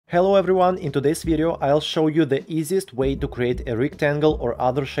Hello everyone, in today's video I'll show you the easiest way to create a rectangle or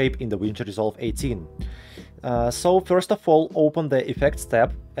other shape in DaVinci Resolve 18. So first of all, open the Effects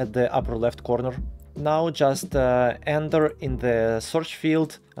tab at the upper left corner. Now just enter in the search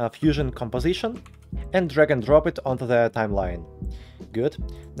field Fusion Composition and drag and drop it onto the timeline. Good.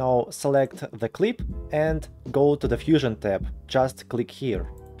 Now select the clip and go to the Fusion tab. Just click here.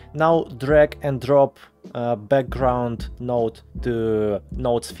 Now drag and drop background node to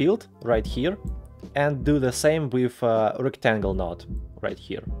nodes field right here, and do the same with rectangle node right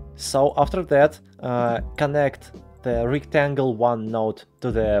here. So after that, connect the rectangle 1 node to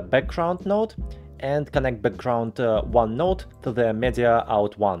the background node and connect background 1 node to the media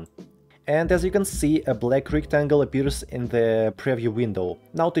out 1. And as you can see, a black rectangle appears in the preview window.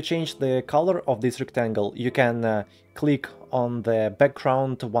 Now to change the color of this rectangle, you can click on the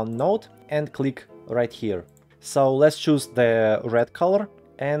background 1 node and click right here. So let's choose the red color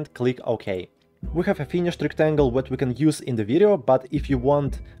and click OK. We have a finished rectangle what we can use in the video, but if you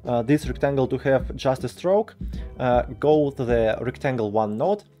want this rectangle to have just a stroke, go to the rectangle 1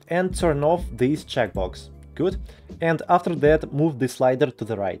 node and turn off this checkbox. Good. And after that, move the slider to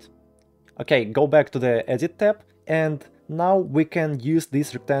the right. Okay, go back to the Edit tab, and now we can use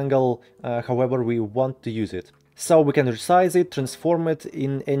this rectangle however we want to use it. So we can resize it, transform it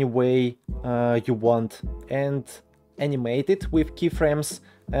in any way you want, and animate it with keyframes,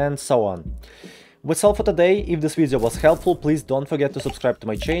 and so on. That's all for today. If this video was helpful, please don't forget to subscribe to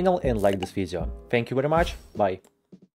my channel and like this video. Thank you very much, bye!